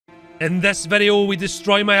In this video, we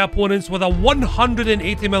destroy my opponents with a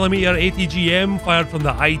 180mm ATGM fired from the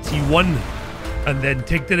IT-1, and then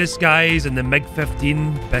take to the skies in the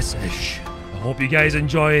MiG-15 BIS-ish. I hope you guys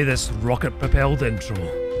enjoy this rocket-propelled intro.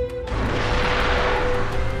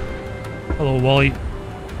 Hello, Wally.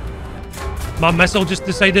 My missile just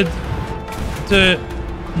decided to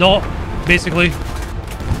not, basically.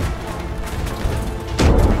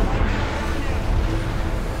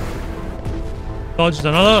 Dodged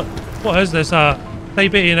another. What is this, Type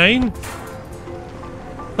 89?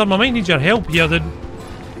 Thurm, I might need your help here, dude.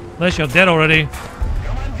 Unless you're dead already.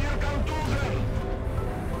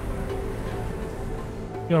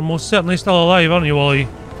 You're most certainly still alive, aren't you, Wally?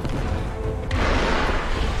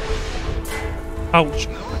 Ouch.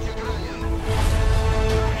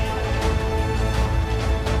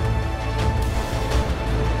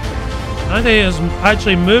 That is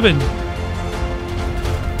actually moving.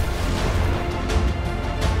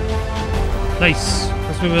 Nice.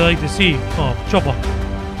 That's what we like to see. Oh, chopper.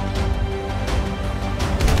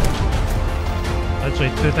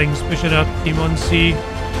 Actually, two things pushing our team on C.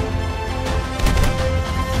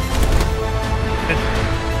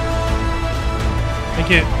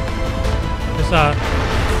 Thank you. It's a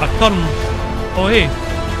turn. Oh, hey.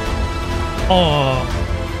 Oh,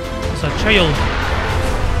 it's a child.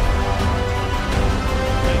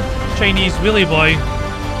 Chinese wheelie boy.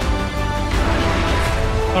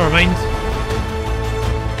 Never mind.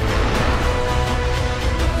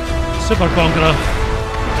 Super Conqueror.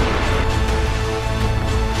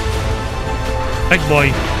 Big boy.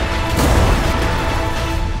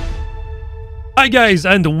 Hi guys,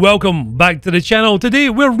 and welcome back to the channel. Today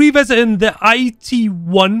we're revisiting the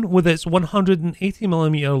IT-1 with its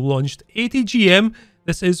 180mm launched ATGM.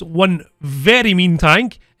 This is one very mean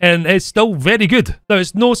tank, and it's still very good. Now,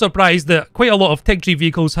 it's no surprise that quite a lot of Tech Tree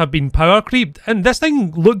vehicles have been power creeped, and this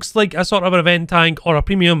thing looks like a sort of an event tank or a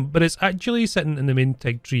premium, but it's actually sitting in the main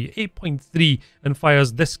Tech Tree 8.3 and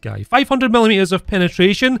fires this guy. 500mm of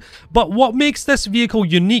penetration, but what makes this vehicle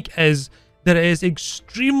unique is that it is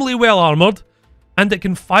extremely well armoured, and it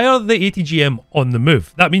can fire the ATGM on the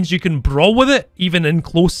move. That means you can brawl with it, even in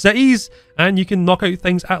close cities, and you can knock out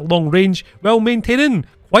things at long range while maintaining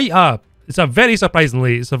quite it's a very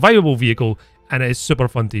surprisingly survivable vehicle, and it is super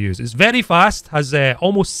fun to use. It's very fast, has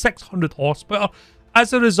almost 600 horsepower.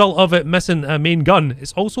 As a result of it missing a main gun,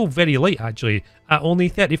 it's also very light actually, at only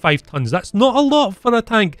 35 tons. That's not a lot for a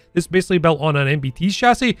tank that's basically built on an MBT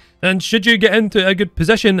chassis. And should you get into a good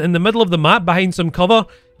position in the middle of the map behind some cover,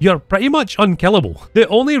 you're pretty much unkillable. The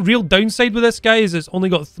only real downside with this guy is it's only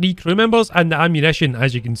got 3 crew members, and the ammunition,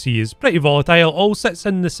 as you can see, is pretty volatile. All sits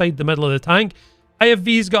in the middle of the tank.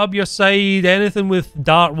 IFV's got up your side, anything with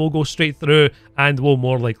dart will go straight through and will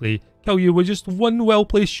more likely kill you with just one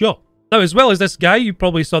well-placed shot. Now, as well as this guy, you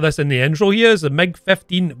probably saw this in the intro here, is the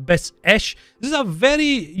MiG-15 BIS-ish. This is a very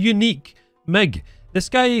unique MiG. This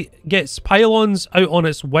guy gets pylons out on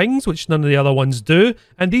its wings, which none of the other ones do.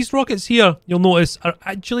 And these rockets here, you'll notice, are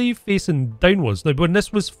actually facing downwards. Now, when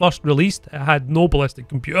this was first released, it had no ballistic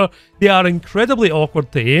computer. They are incredibly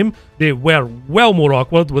awkward to aim. They were well more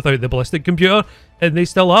awkward without the ballistic computer, and they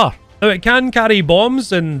still are. Now, it can carry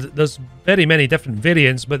bombs, and there's very many different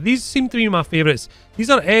variants, but these seem to be my favourites. These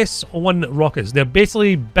are S1 rockets. They're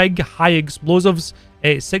basically big, high explosives,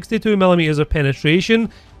 62mm of penetration.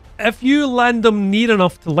 If you land them near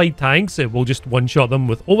enough to light tanks, it will just one-shot them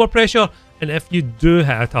with overpressure, and if you do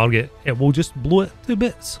hit a target, it will just blow it to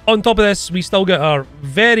bits. On top of this, we still get our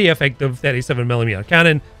very effective 37mm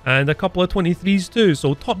cannon, and a couple of 23s too,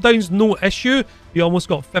 so top down's no issue. We almost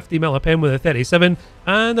got 50 millipen with a 37,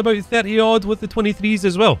 and about 30 odd with the 23s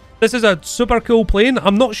as well. This is a super cool plane.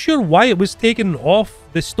 I'm not sure why it was taken off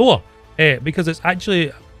the store, because it's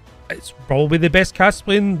probably the best cast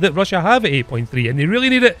plane that Russia have at 8.3, and they really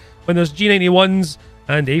need it when there's G91s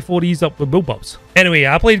and A4Es up with bullpups. Anyway,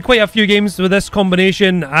 I played quite a few games with this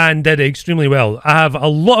combination and did extremely well. I have a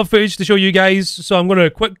lot of footage to show you guys, so I'm going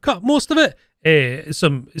to quick cut most of it.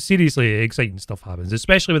 Some seriously exciting stuff happens,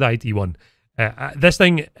 especially with the IT-1. This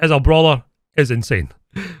thing as a brawler is insane.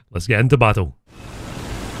 Let's get into battle.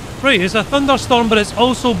 Right, it's a thunderstorm, but it's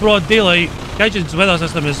also broad daylight. Gaijin's weather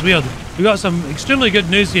system is weird. We got some extremely good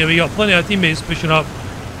news here. We got plenty of teammates pushing up.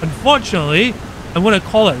 Unfortunately, I'm going to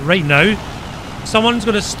call it right now. Someone's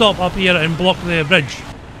going to stop up here and block the bridge.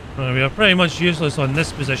 We are pretty much useless on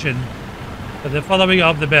this position, but the further we get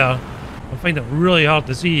up, the better. I find it really hard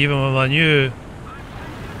to see even with my new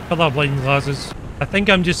colorblind glasses. I think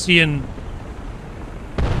I'm just seeing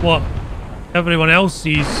what everyone else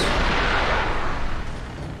sees.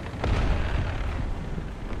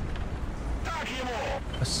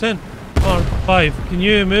 Ascent. R5, can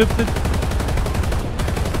you move the...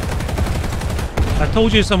 I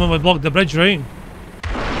told you someone would block the bridge, right?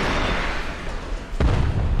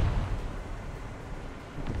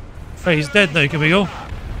 Right, he's dead now, can we go?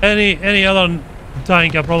 Any other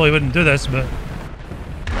tank, I probably wouldn't do this, but...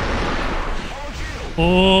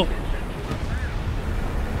 Oh!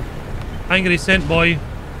 Angry scent boy.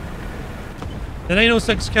 The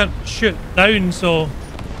 906 can't shoot down, so...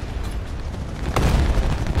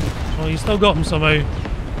 Oh, you still got him somehow.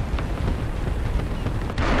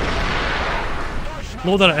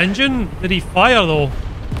 Loader engine? Did he fire though?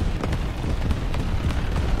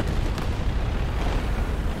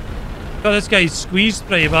 God, this guy's squeezed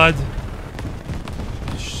pretty bad.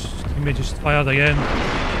 He may just fired again.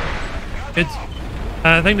 Good.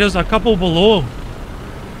 I think there's a couple below.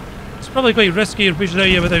 It's probably quite risky pushing out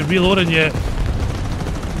here without reloading yet.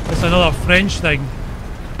 It's another French thing.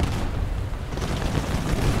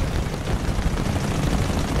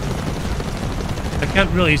 I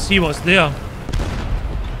can't really see what's there.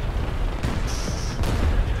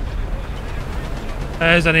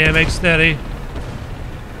 There's an AMX-30.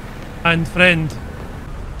 And friend.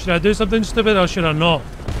 Should I do something stupid or should I not?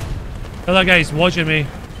 The other guy's watching me.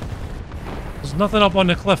 There's nothing up on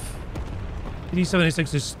the cliff.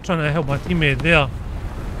 PT-76 is trying to help my teammate there.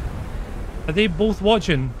 Are they both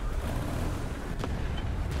watching?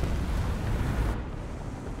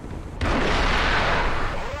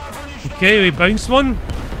 Okay, we bounced one.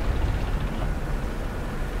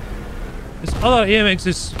 This other AMX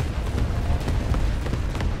is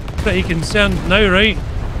pretty concerned now, right?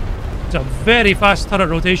 It's a very fast turret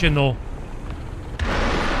rotation though.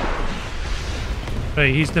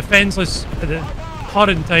 Right, he's defenseless at the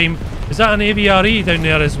current time. Is that an AVRE down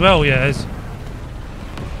there as well? Yeah, it is.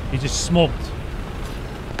 He just smoked.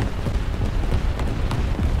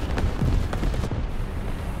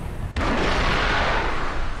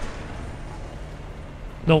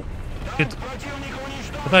 Nope. Good.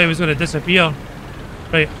 I thought he was going to disappear.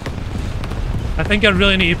 Right. I think I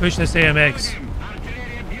really need to push this AMX.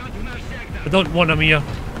 I don't want him here.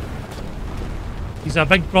 He's a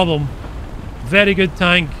big problem. Very good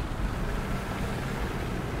tank.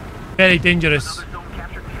 Very dangerous.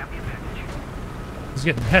 He's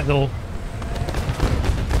getting hit though.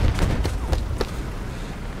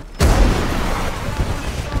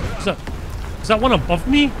 Is that one above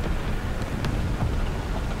me?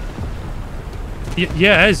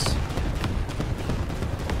 Yeah, it is.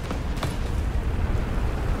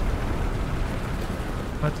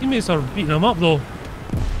 My teammates are beating him up though.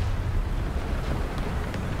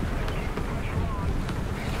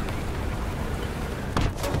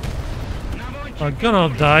 My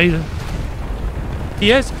gunner died.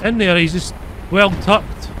 He is in there, he's just well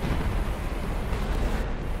tucked.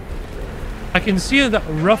 I can see that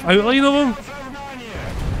rough outline of him.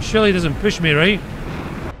 Surely he doesn't push me, right?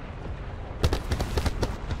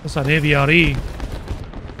 That's an AVRE.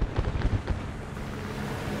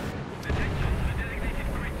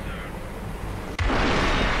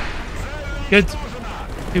 Good.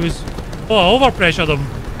 He was... Oh, I overpressured him.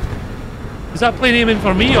 Is that plane aiming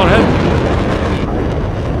for me or him?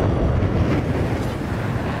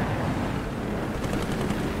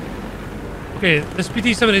 Okay, this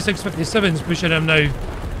PT-7657 is pushing him now.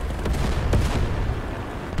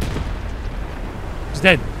 He's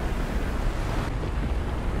dead.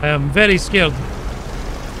 I am very scared.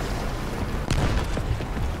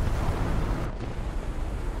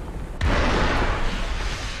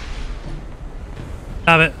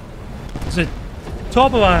 Damn it. It's the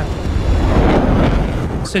top of a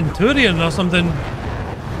Centurion or something.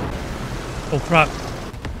 Oh crap.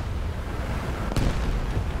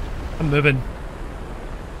 I'm moving.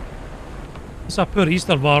 It's a poor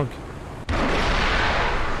Easter bark.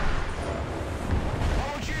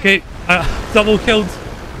 Okay, I double killed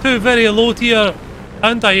two very low tier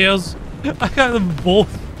anti-airs. I got them both.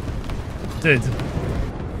 Dude.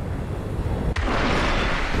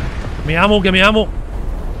 Give me ammo, give me ammo.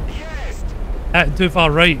 Too far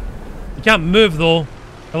right. You can't move though.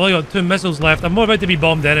 I've only got 2 missiles left. I'm about to be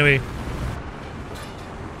bombed anyway.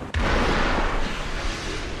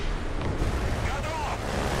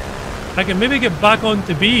 I can maybe get back on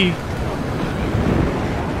to B.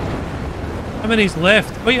 How many's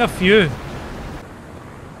left? Quite a few.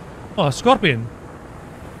 Oh, a Scorpion.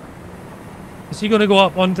 Is he going to go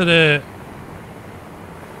up onto the...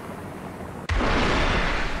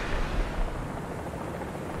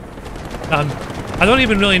 Damn. I don't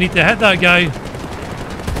even really need to hit that guy.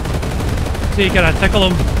 See, can I tickle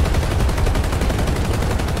him?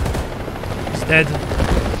 He's dead.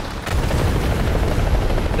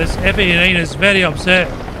 This F-89 is very upset.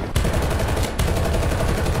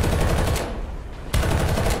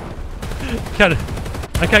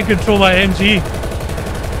 I can't control my MG.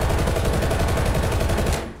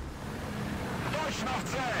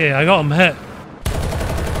 Okay, I got him hit.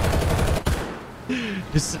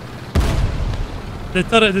 The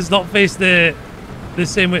turret does not face the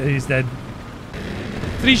same way. He's dead.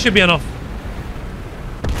 3 should be enough.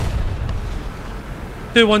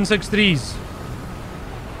 2 163s.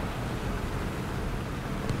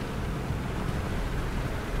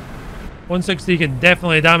 .160 can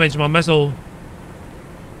definitely damage my missile.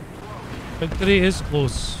 Victory is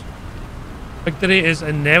close. Victory is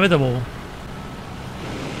inevitable.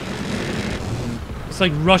 It's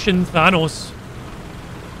like Russian Thanos.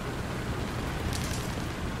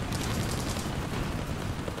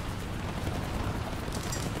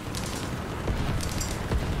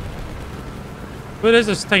 Where is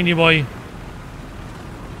this tiny boy?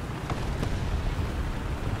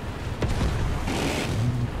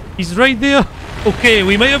 He's right there. Okay,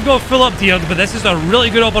 we might have got full up here, but this is a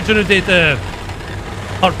really good opportunity to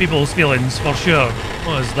hurt people's feelings, for sure.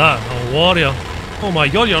 What is that? A warrior. Oh my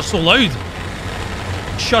god, you're so loud.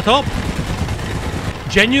 Shut up.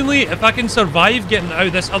 Genuinely, if I can survive getting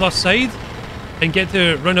out this other side and get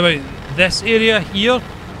to round about this area here,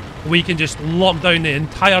 we can just lock down the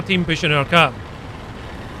entire team pushing our cap.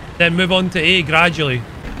 Then move on to A gradually.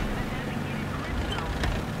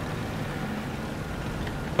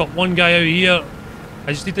 Got one guy out here.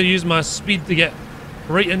 I just need to use my speed to get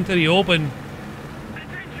right into the open.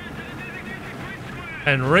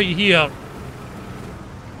 And right here.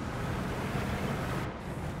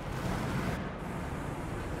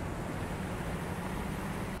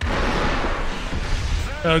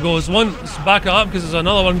 There goes one. Let's back it up because there's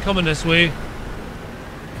another one coming this way.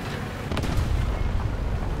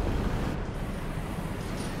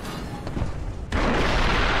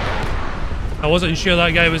 I wasn't sure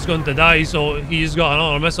that guy was going to die, so he's got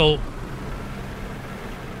another missile.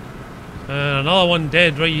 And another one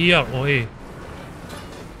dead right here. Oh, hey.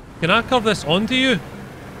 Can I curve this onto you?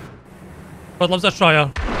 God loves a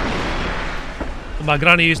tryer. My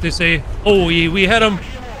granny used to say. Oh, we hit him.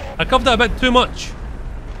 I curved it a bit too much.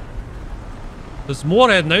 There's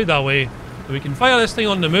more heading out that way. We can fire this thing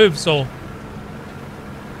on the move, so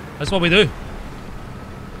that's what we do.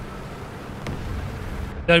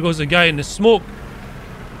 There goes the guy in the smoke.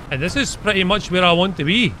 And this is pretty much where I want to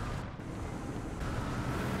be.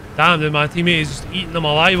 Damn, dude, my teammate is just eating them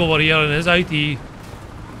alive over here in his IT.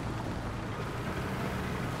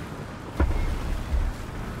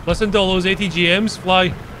 Listen to all those ATGMs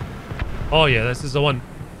fly. Oh yeah, this is the one.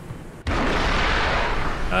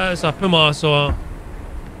 It's a Puma, so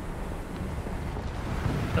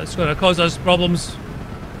that's going to cause us problems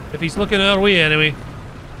if he's looking our way anyway.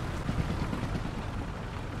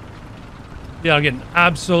 They are getting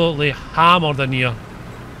absolutely hammered in here.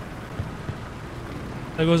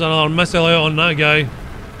 There goes another missile out on that guy.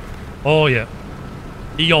 Oh yeah.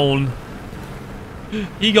 He gone.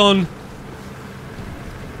 He gone.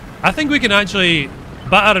 I think we can actually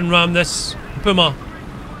batter and ram this Puma.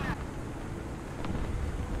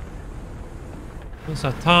 There's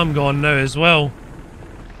a Tam gone now as well.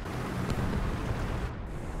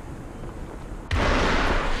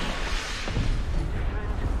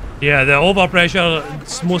 Yeah, the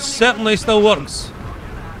overpressure most certainly still works.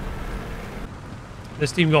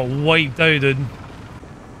 This team got wiped out, dude.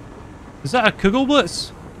 Is that a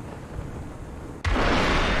Kugelblitz?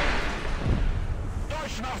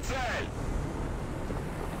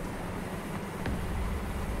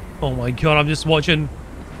 Oh my god, I'm just watching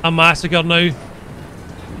a massacre now.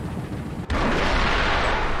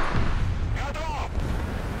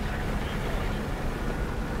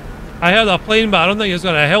 I heard a plane, but I don't think it's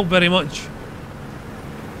going to help very much.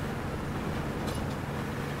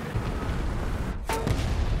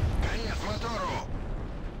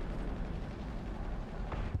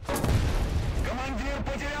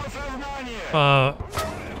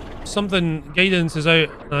 Something guidance is out,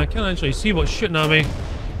 and I can't actually see what's shooting at me.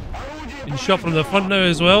 Been shot from the front now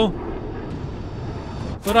as well.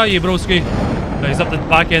 Where are you, broski? Oh, he's up the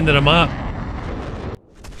back end of the map.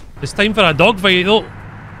 It's time for a dogfight though.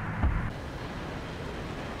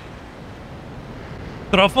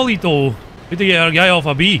 Truffalito. We need to get our guy off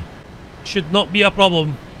a B. Should not be a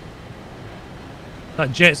problem.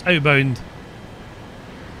 That jet's outbound.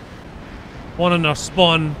 One in our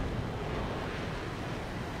spawn.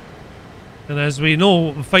 And as we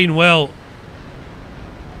know fine well,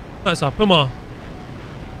 that's a Puma.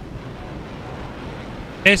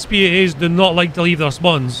 SPAs do not like to leave their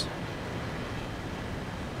spawns.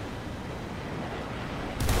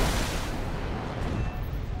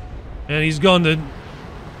 And he's gone, dude.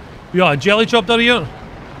 We got a jelly chopper here.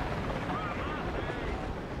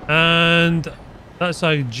 And that's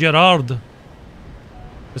a Gerard.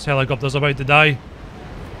 This helicopter's about to die.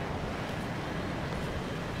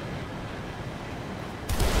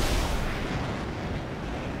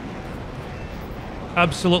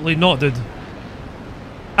 Absolutely not, dude.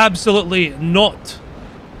 Absolutely not.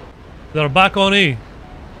 They're back on A.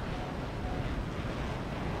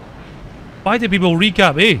 Why do people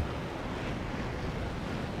recap A?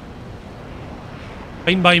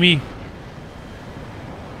 Fine by me.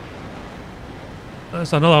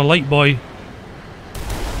 That's another light boy.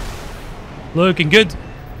 Looking good.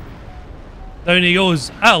 Down he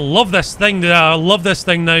goes. I love this thing, dude. I love this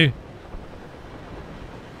thing now.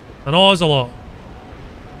 An Ocelot.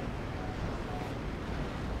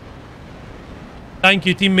 Thank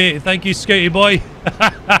you, teammate. Thank you, Scouty boy.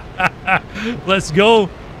 Let's go.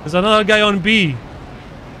 There's another guy on B.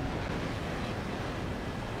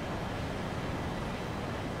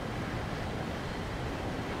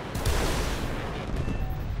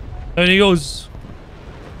 Down he goes.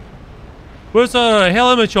 Where's our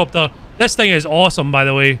helicopter? This thing is awesome, by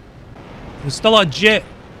the way. There's still a jet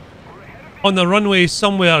on the runway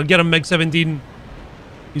somewhere. Get him, MiG-17.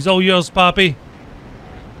 He's all yours, Pappy.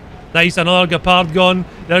 Nice, another Gepard gone.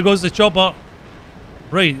 There goes the chopper.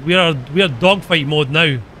 Right, we are dogfight mode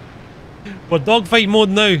now. We're dogfight mode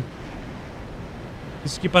now.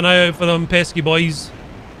 Just keep an eye out for them pesky boys.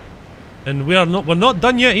 And we're not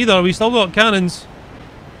done yet either. We still got cannons.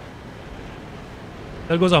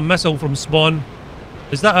 There goes a missile from spawn.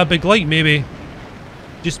 Is that a big light maybe?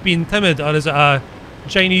 Just being timid, or is it a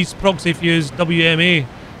Chinese proxy fuse WMA?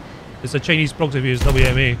 It's a Chinese proxy fuse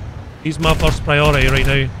WMA. He's my first priority right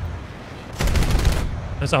now.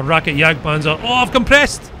 That's a Racket Jagdpanzer. Oh, I've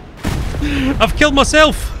compressed! I've killed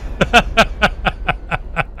myself!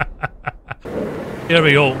 Here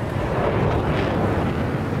we go.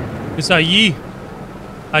 It's a Yi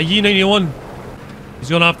 91. He's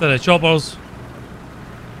going after the choppers.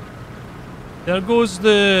 There goes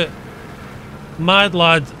the mad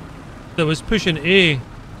lad that was pushing A.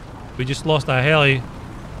 We just lost a heli.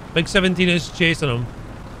 MiG-17 is chasing him.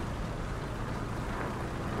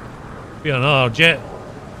 Be another jet.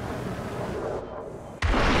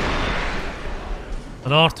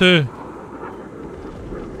 An R2.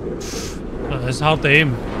 It's hard to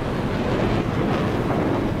aim.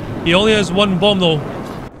 He only has one bomb though.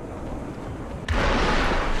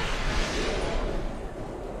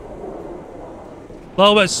 A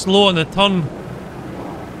little bit slow on the turn.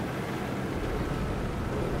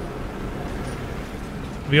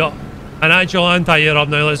 We got an actual anti-air up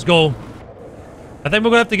now, let's go. I think we're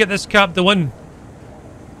going to have to get this cap to win.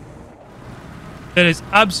 There is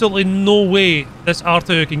absolutely no way this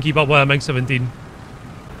R2 can keep up with a MiG-17.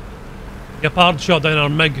 Gepard shot down our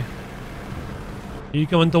MiG. Are you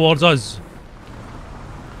coming towards us?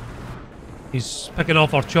 He's picking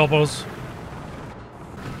off our choppers.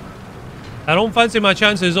 I don't fancy my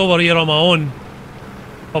chances over here on my own.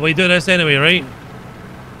 But we do this anyway, right?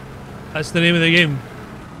 That's the name of the game.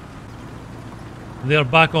 They're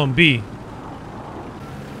back on B.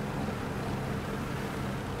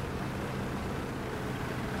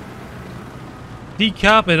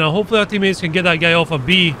 Decapping, and hopefully our teammates can get that guy off of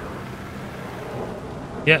B.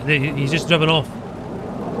 Yeah, he's just driven off.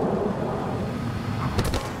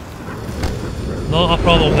 Not a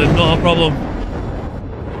problem, dude, not a problem.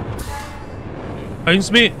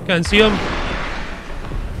 Bounce, mate, can't see him.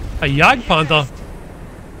 A Jagdpanther.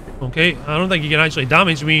 Okay, I don't think he can actually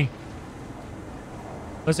damage me.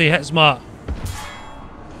 Unless he hits my...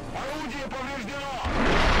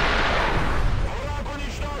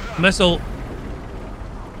 missile.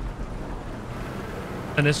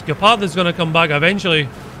 And this Gepard is going to come back eventually.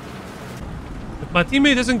 If my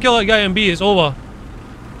teammate doesn't kill that guy in B, it's over.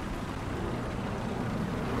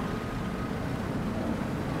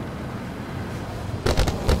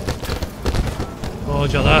 Oh,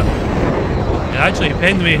 look at that. It actually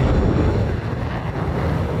pinned me.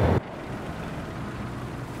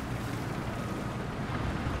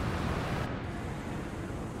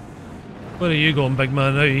 Where are you going, big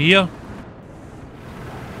man? Out of here?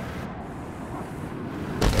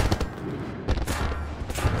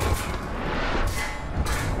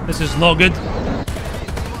 This is not good.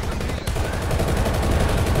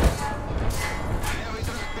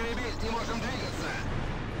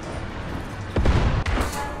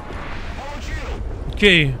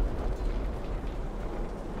 Okay.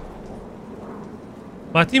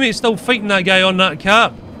 My teammate's still fighting that guy on that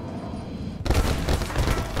cap.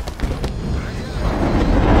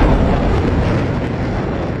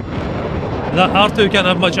 That R2 can't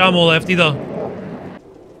have much ammo left either.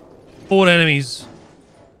 4 enemies.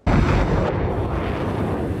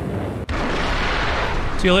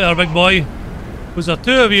 See you later, big boy. Was there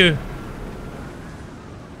two of you?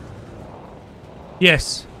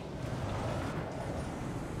 Yes.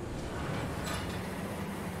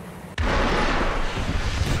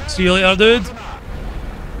 See you later, dude.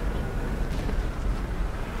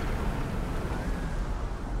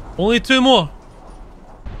 Only two more.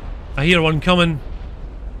 I hear one coming.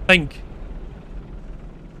 Think.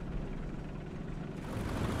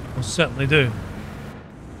 I'll certainly do.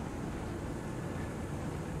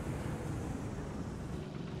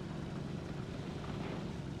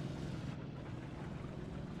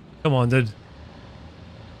 Come on, dude.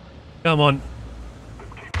 Come on.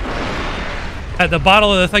 Hit the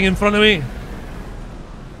barrel of the thing in front of me.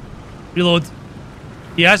 Reload.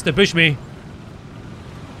 He has to push me.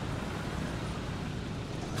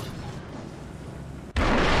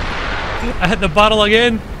 I hit the barrel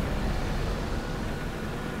again.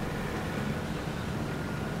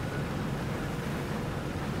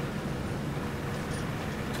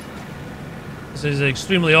 This is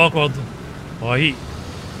extremely awkward. Oh,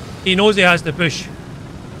 he knows he has to push.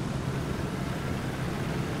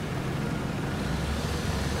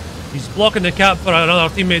 He's blocking the cap for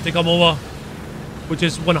another teammate to come over, which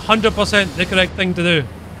is 100% the correct thing to do.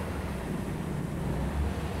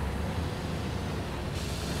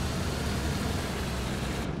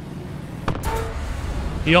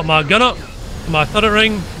 He got my gun up, my turret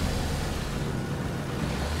ring.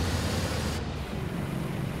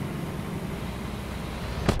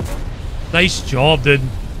 Nice job, dude.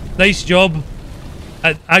 Nice job.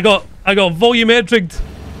 I got volumetricked.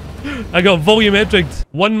 I got volumetricked.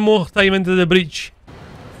 One more time into the breach.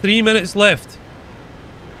 3 minutes left.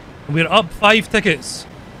 We're up 5 tickets.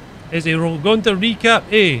 Is he going to recap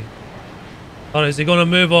A? Or is he going to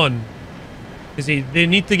move on? They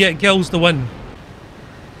need to get kills to win.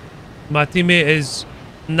 My teammate is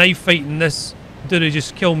knife fighting this dude who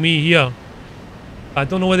just killed me here. I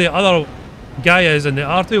don't know where the other guy is, and the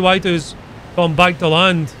R2Y2's gone back to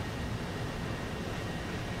land.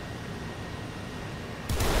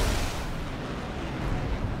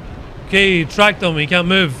 Okay, tracked him, he can't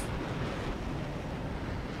move.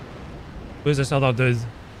 Who's this other dude?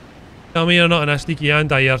 Tell me you're not in a sneaky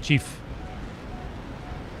anti-air, chief.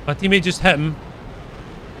 My teammate just hit him.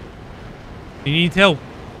 You need help.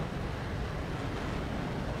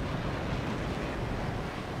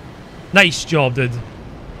 Nice job, dude.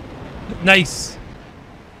 Nice.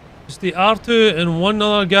 Just the R2 and one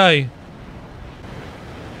other guy.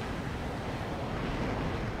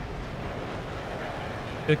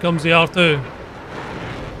 Here comes the R2.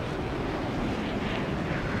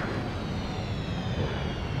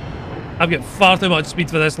 I've got far too much speed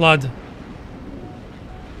for this lad.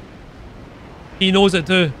 He knows it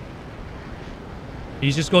too.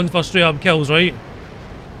 He's just going for straight up kills, right?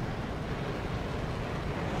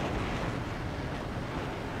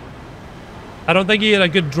 I don't think he had a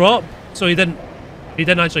good drop, so he didn't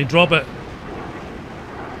actually drop it.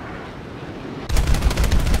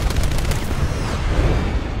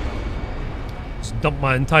 Just dumped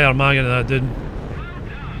my entire mag into that dude.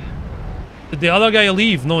 Did the other guy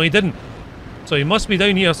leave? No, he didn't. So he must be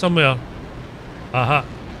down here somewhere. Aha.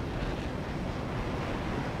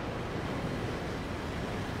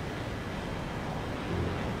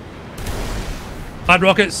 Bad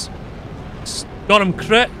rockets. Got him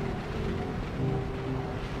crit.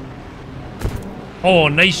 Oh,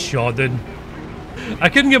 nice shot, dude. I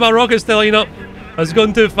couldn't get my rockets to line up. I was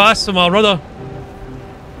going too fast for my rudder.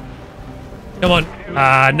 Come on.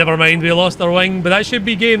 Ah, never mind. We lost our wing, but that should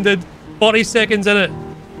be game, dude. 40 seconds in it.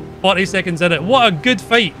 40 seconds in it. What a good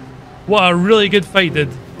fight. What a really good fight,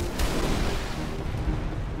 dude.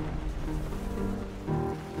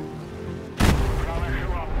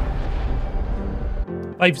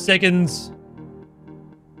 Five seconds.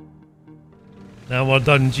 Now we're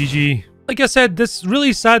done. GG. Like I said, it's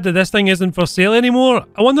really sad that this thing isn't for sale anymore.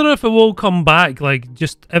 I wonder if it will come back, like,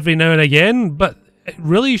 just every now and again, but it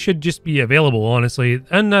really should just be available, honestly.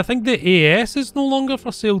 And I think the AS is no longer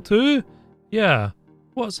for sale too. Yeah.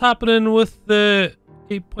 What's happening with the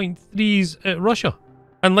 8.3s at Russia?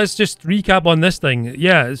 And let's just recap on this thing.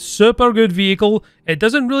 Yeah, super good vehicle. It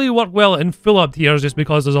doesn't really work well in full up tiers just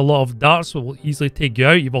because there's a lot of darts that will easily take you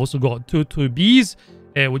out. You've also got 2-2Bs.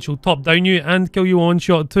 Which will top down you and kill you on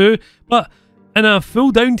shot too. But in a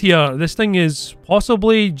full down tier, this thing is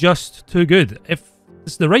possibly just too good. If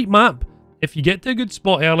it's the right map, if you get to a good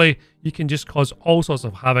spot early, you can just cause all sorts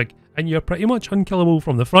of havoc and you're pretty much unkillable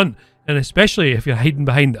from the front, and especially if you're hiding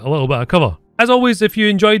behind a little bit of cover. As always, if you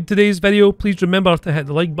enjoyed today's video, please remember to hit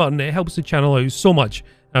the like button. It helps the channel out so much.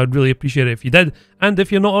 I would really appreciate it if you did. And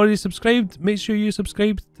if you're not already subscribed, make sure you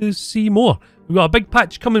subscribe to see more. We've got a big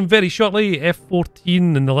patch coming very shortly.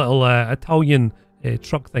 F14 and the little Italian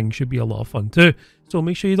truck thing should be a lot of fun too. So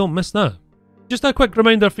make sure you don't miss that. Just a quick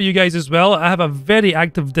reminder for you guys as well, I have a very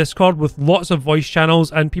active Discord with lots of voice channels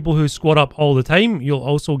and people who squad up all the time. You'll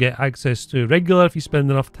also get access to regular if you spend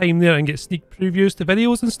enough time there and get sneak previews to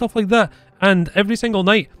videos and stuff like that. And every single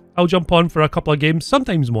night, I'll jump on for a couple of games,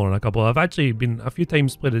 sometimes more than a couple. I've actually been a few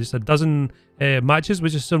times played just a dozen matches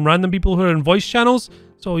with just some random people who are in voice channels.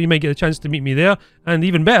 So you might get a chance to meet me there. And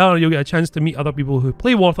even better, you'll get a chance to meet other people who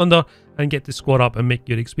play War Thunder and get to squad up and make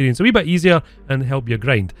your experience a wee bit easier and help you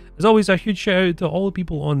grind. As always, a huge shout out to all the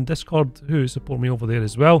people on Discord who support me over there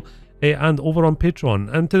as well. And over on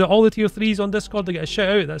Patreon. And to all the tier 3s on Discord, they get a shout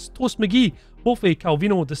out. That's Toast McGee, Wolfie,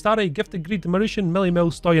 Calvino, Destari, Gifted Greed, Mauritian, Millie Mill,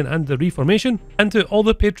 Stoyan, and The Reformation. And to all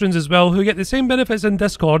the patrons as well who get the same benefits in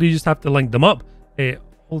Discord, you just have to link them up.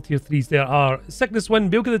 All tier 3s there are Sickness Win,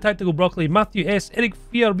 Bilka the Tactical Broccoli, Matthew S, Eric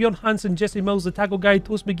Fear, Bjorn Hansen, Jesse Mills, The Tackle Guy,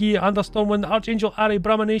 Toast McGee, Anders Stormwind, Archangel, Ari,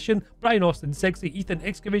 Brahma Nation, Brian Austin, Sexy, Ethan,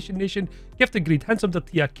 Excavation Nation, Gifted Greed, Handsome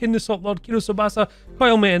Tortilla, Kin the Salt Lord, Kiro Sobasa,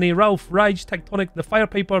 Coil Metany, Ralph, Raj, Tectonic, The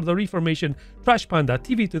Firepiper, The Reformation, Trash Panda,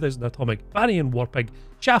 TV2000 Atomic, Barry and Warpig,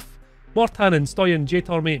 Chaff, Mortanen, Stoyan, J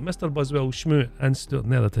Tormate, Mr. Buzzwell, Shmoo, and Stuart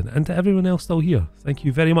Netherton. And to everyone else still here, thank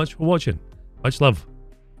you very much for watching. Much love,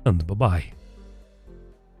 and bye-bye.